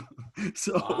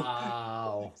 So,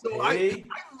 wow. So hey.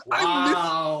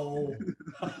 wow.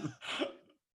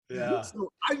 Yeah.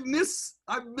 So I've missed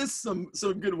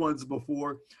some good ones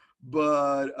before,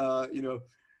 but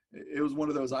it was one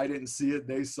of those, I didn't see it,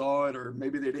 they saw it, or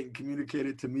maybe they didn't communicate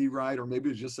it to me right, or maybe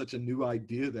it was just such a new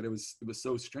idea that it was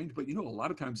so strange. But a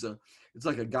lot of times it's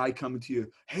like a guy coming to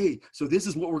you, hey, so this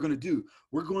is what we're going to do.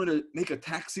 We're going to make a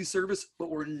taxi service, but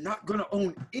we're not going to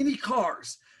own any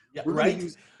cars. Yeah, we're going to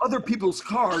use other people's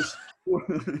cars. We're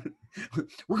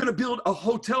going to build a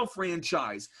hotel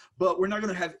franchise, but we're not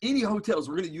going to have any hotels.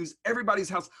 We're going to use everybody's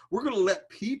house. We're going to let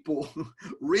people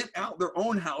rent out their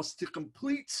own house to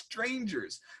complete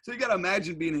strangers. So you got to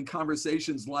imagine being in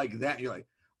conversations like that. You're like,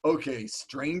 okay,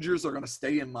 strangers are going to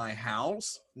stay in my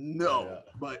house? No. Yeah.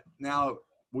 But now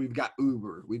we've got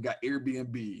Uber, we've got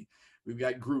Airbnb, we've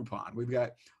got Groupon,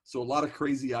 so a lot of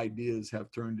crazy ideas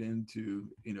have turned into,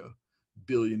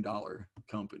 billion-dollar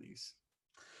companies.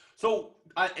 So,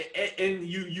 and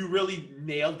you really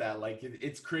nailed that. Like,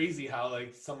 it's crazy how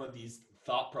like some of these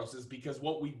thought processes, because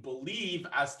what we believe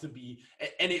as to be,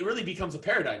 and it really becomes a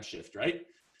paradigm shift, right?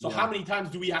 So how many times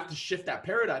do we have to shift that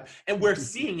paradigm? And we're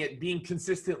seeing it being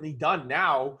consistently done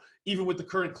now, even with the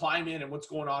current climate and what's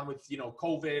going on with,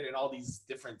 COVID and all these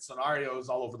different scenarios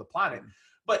all over the planet.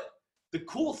 But the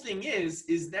cool thing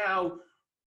is now,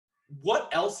 what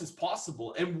else is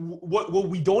possible, and what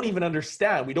we don't even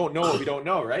understand. We don't know what we don't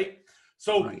know, right?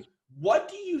 So what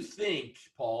do you think,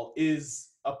 Paul, is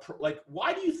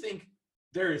why do you think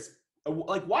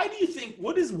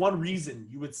what is one reason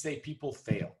you would say people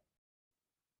fail?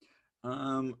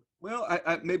 Well,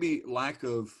 I maybe lack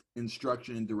of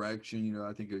instruction and direction.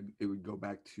 I think it would go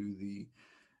back to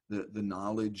the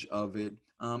knowledge of it.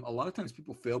 A lot of times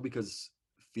people fail because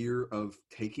fear of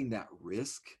taking that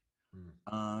risk.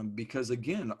 Because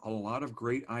again, a lot of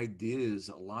great ideas,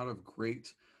 a lot of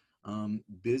great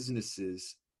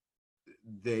businesses,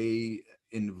 they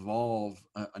involve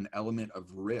an element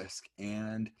of risk.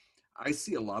 And I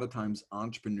see a lot of times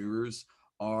entrepreneurs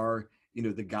are,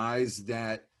 the guys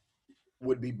that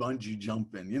would be bungee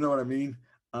jumping, you know what I mean?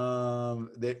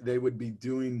 They would be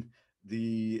doing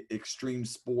the extreme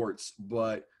sports,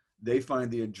 but they find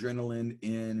the adrenaline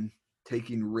in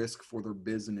taking risk for their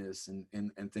business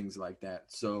and things like that.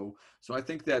 So I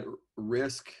think that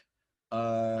risk,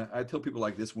 I tell people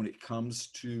like this, when it comes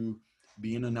to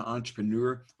being an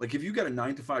entrepreneur, like if you got a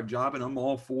 9-to-5 job, and I'm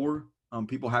all for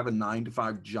people having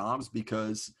 9-to-5 jobs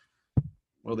because,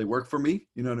 well, they work for me,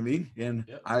 you know what I mean? And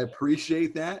I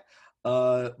appreciate that.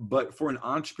 But for an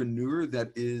entrepreneur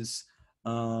that is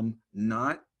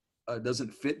not,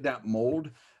 doesn't fit that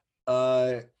mold,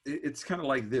 it's kind of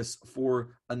like this.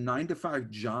 For a 9-to-5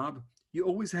 job, you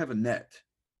always have a net.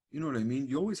 You know what I mean?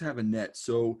 You always have a net.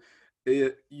 So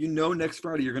next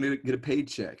Friday you're going to get a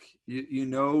paycheck.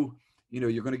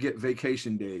 you're going to get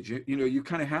vacation days. You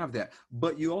kind of have that,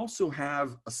 but you also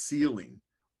have a ceiling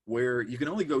where you can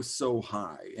only go so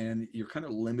high and you're kind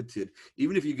of limited.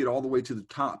 Even if you get all the way to the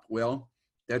top, well,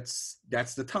 that's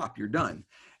the top, you're done.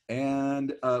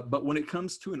 And, but when it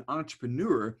comes to an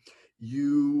entrepreneur,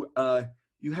 you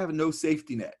have no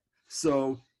safety net.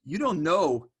 So you don't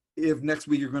know if next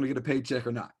week you're going to get a paycheck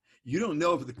or not. You don't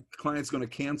know if the client's going to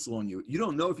cancel on you. You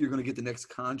don't know if you're going to get the next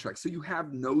contract. So you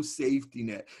have no safety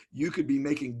net. You could be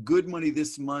making good money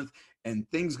this month and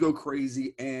things go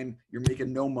crazy and you're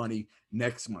making no money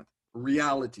next month.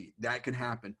 Reality, that can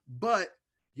happen. But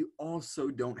you also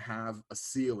don't have a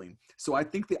ceiling. So I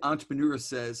think the entrepreneur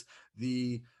says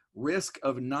the risk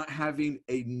of not having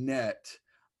a net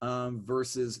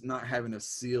versus not having a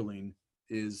ceiling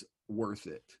is worth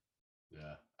it.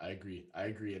 Yeah, I agree.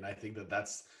 And I think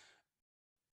that's,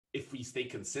 if we stay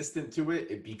consistent to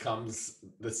it, it becomes,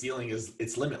 the ceiling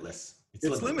it's limitless.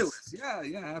 It's limitless. Yeah,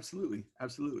 absolutely.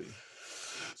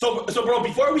 So bro,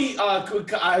 before we,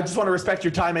 I just want to respect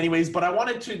your time anyways, but I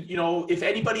wanted to, if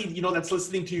anybody, that's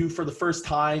listening to you for the first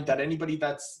time, that anybody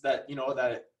that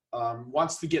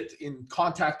wants to get in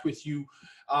contact with you,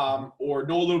 or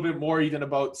know a little bit more even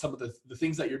about some of the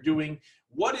things that you're doing,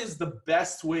 what is the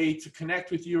best way to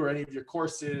connect with you or any of your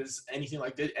courses, anything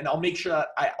like that? And I'll make sure that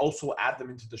I also add them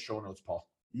into the show notes, Paul.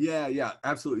 Yeah,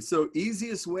 absolutely. So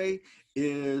easiest way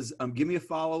is give me a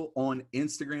follow on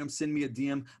Instagram, send me a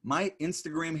DM. My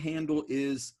Instagram handle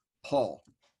is Paul.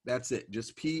 That's it.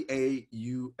 Just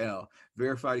Paul.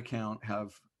 Verified account,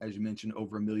 have, as you mentioned,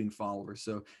 over 1 million followers.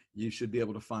 So you should be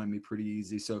able to find me pretty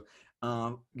easy. So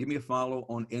give me a follow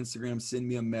on Instagram, send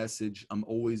me a message. I'm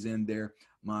always in there.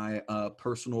 My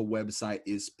personal website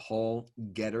is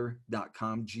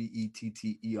paulgetter.com,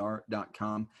 GETTER.com.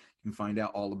 You can find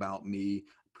out all about me,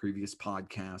 previous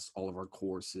podcasts, all of our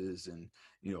courses, and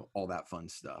all that fun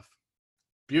stuff.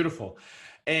 Beautiful.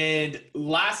 And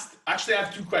actually I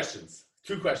have two questions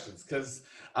because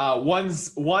one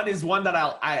is one that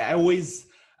I always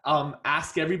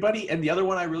ask everybody, and the other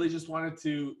one I really just wanted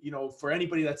to, for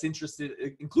anybody that's interested,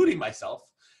 including myself,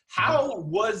 how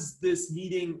was this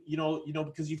meeting,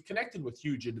 because you've connected with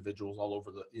huge individuals all over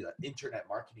the internet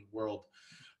marketing world,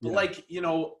 but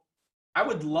I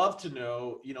would love to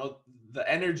know, the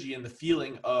energy and the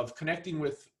feeling of connecting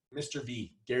with Mr.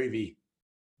 V, Gary V.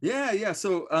 Yeah.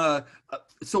 So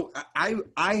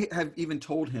I have even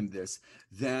told him this,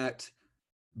 that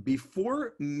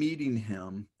before meeting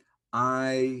him,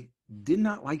 I did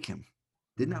not like him.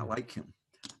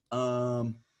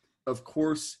 Of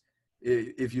course,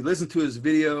 if you listen to his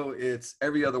video, it's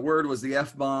every other word was the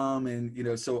F-bomb.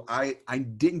 And, so I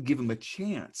didn't give him a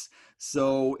chance.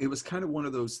 So it was kind of one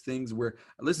of those things where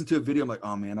I listened to a video. I'm like,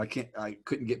 oh man, I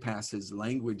couldn't get past his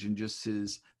language and just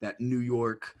that New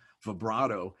York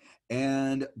vibrato.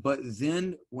 But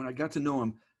then when I got to know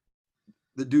him,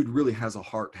 the dude really has a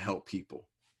heart to help people,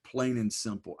 plain and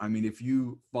simple. I mean, if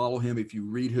you follow him, if you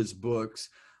read his books,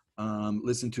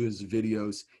 listen to his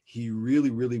videos, he really,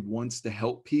 really wants to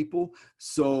help people.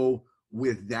 So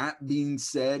with that being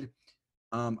said,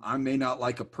 I may not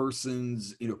like a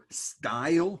person's,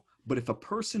 style, but if a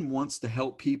person wants to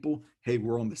help people, hey,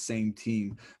 we're on the same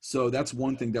team. So that's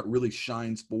one thing that really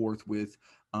shines forth with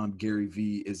Gary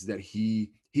V, is that he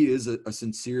is a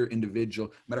sincere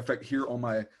individual. Matter of fact, here on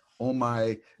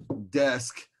my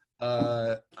desk,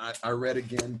 I read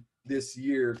again this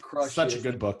year, Crush Such It. a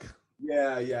good book.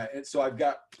 Yeah. And so I've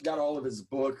got all of his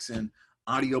books and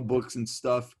audio books and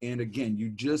stuff. And again,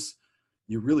 you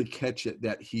really catch it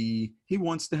that he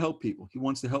wants to help people.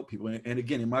 And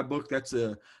again, in my book, that's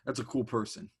a cool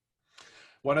person.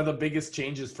 One of the biggest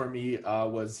changes for me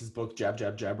was his book, Jab,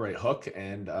 Jab, Jab, Right Hook.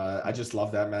 And I just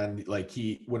love that, man. Like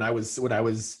when I was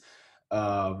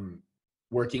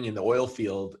working in the oil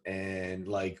field and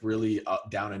like really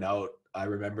down and out, I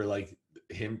remember like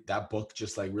that book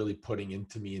just like really putting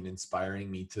into me and inspiring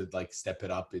me to like step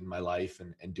it up in my life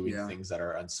and doing things that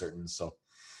are uncertain. So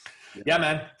yeah,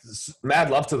 man, mad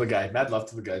love to the guy.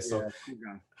 So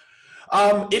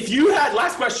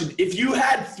last question, if you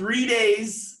had 3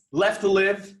 days left to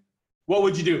live, what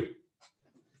would you do?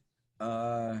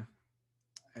 I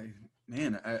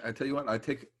tell you what, I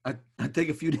take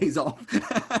a few days off.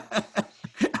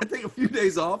 I take a few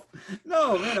days off.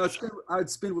 No, man, I'd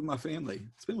spend with my family.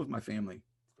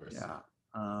 Of course. Yeah.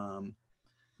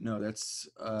 No, that's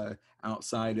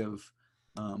outside of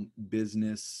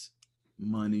business,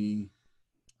 money,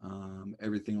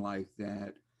 everything like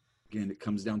that. Again, it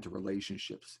comes down to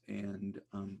relationships and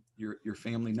your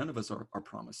family. None of us are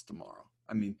promised tomorrow.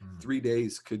 I mean, 3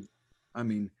 days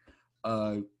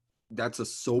that's a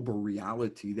sober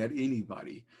reality that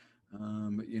anybody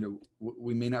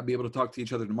We may not be able to talk to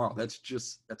each other tomorrow.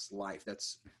 That's life.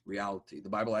 That's reality. The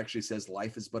Bible actually says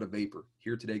life is but a vapor.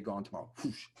 Here today, gone tomorrow.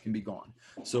 Whoosh, can be gone.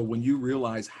 So when you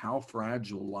realize how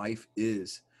fragile life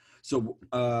is, so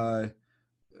a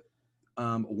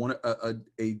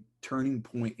turning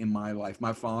point in my life.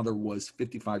 My father was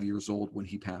 55 years old when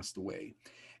he passed away,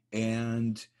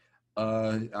 and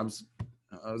I was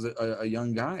a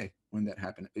young guy when that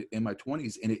happened, in my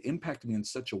 20s, and it impacted me in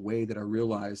such a way that I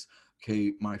realized,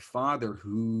 okay, my father,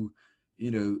 who,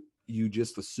 you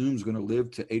just assume is going to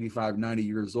live to 85, 90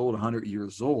 years old, 100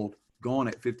 years old, gone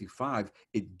at 55.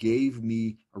 It gave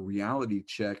me a reality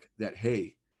check that,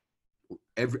 hey,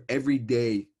 every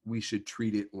day we should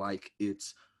treat it like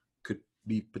could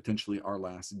be potentially our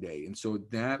last day. And so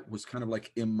that was kind of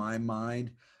like in my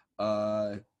mind.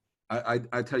 I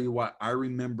tell you what, I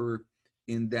remember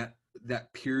in that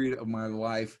period of my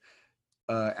life,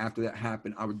 after that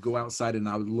happened, I would go outside and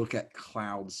I would look at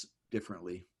clouds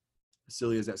differently. As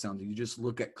silly as that sounds, you just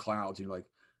look at clouds and you're like,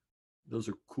 those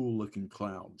are cool looking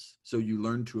clouds. So you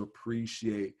learn to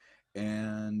appreciate,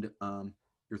 and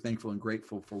you're thankful and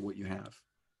grateful for what you have.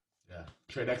 Yeah.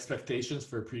 Trade expectations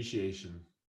for appreciation.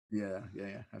 Yeah.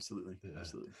 Absolutely. Yeah.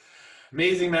 Absolutely.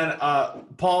 Amazing, man.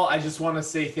 Paul, I just want to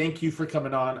say thank you for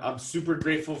coming on. I'm super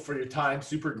grateful for your time.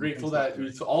 Super grateful that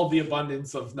with all the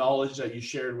abundance of knowledge that you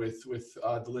shared with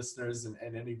the listeners and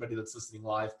anybody that's listening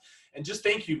live. And just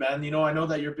thank you, man. I know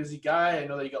that you're a busy guy. I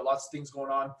know that you got lots of things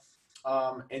going on,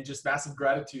 and just massive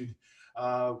gratitude.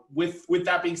 With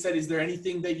that being said, is there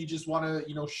anything that you just want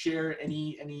to share?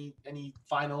 Any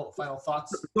final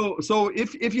thoughts? So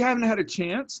if you haven't had a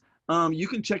chance, you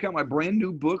can check out my brand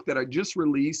new book that I just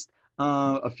released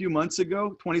a few months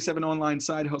ago, 27 Online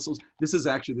Side Hustles. This is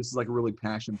like a really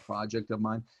passion project of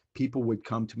mine. People would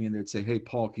come to me and they'd say, hey,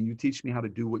 Paul, can you teach me how to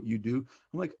do what you do?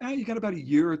 I'm like, you got about a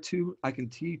year or two. I can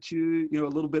teach you, a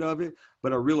little bit of it.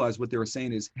 But I realized what they were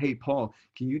saying is, hey, Paul,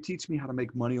 can you teach me how to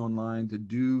make money online, to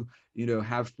do,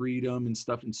 have freedom and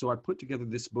stuff? And so I put together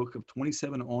this book of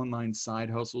 27 online side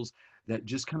hustles that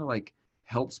just kind of like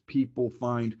helps people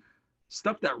find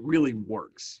stuff that really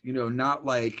works, not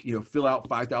like, fill out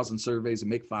 5,000 surveys and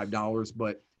make $5,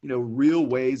 but, real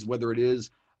ways, whether it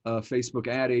is a Facebook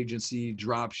ad agency,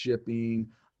 drop shipping,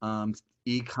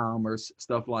 e-commerce,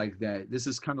 stuff like that. This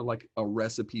is kind of like a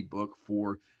recipe book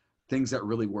for things that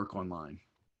really work online.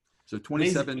 So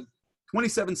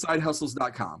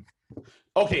 27sidehustles.com.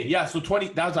 Okay. Yeah. So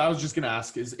that's what I was just going to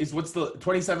ask is what's the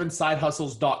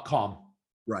 27sidehustles.com.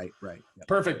 Right. Yep.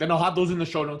 Perfect. And I'll have those in the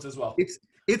show notes as well.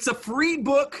 It's a free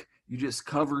book. You just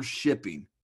cover shipping.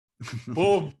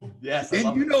 Boom. Yes.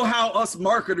 And you know how us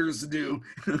marketers do.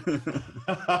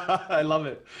 I love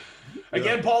it.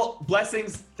 Again, Paul,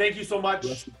 blessings. Thank you so much.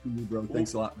 Blessings to you, bro.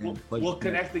 Thanks a lot, man. We'll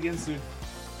connect again soon.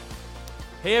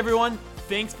 Hey, everyone.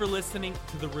 Thanks for listening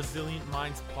to the Resilient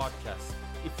Minds podcast.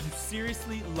 If you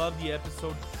seriously love the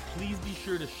episode, please be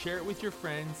sure to share it with your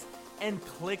friends and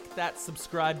click that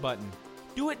subscribe button.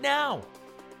 Do it now.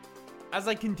 As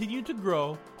I continue to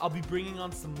grow, I'll be bringing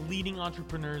on some leading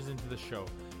entrepreneurs into the show.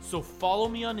 So follow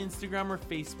me on Instagram or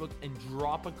Facebook and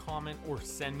drop a comment or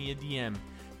send me a DM.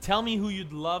 Tell me who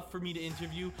you'd love for me to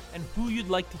interview and who you'd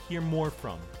like to hear more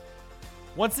from.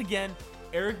 Once again,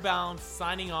 Eric Balance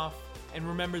signing off. And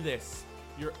remember this,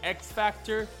 your X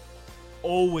factor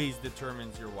always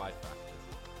determines your Y factor.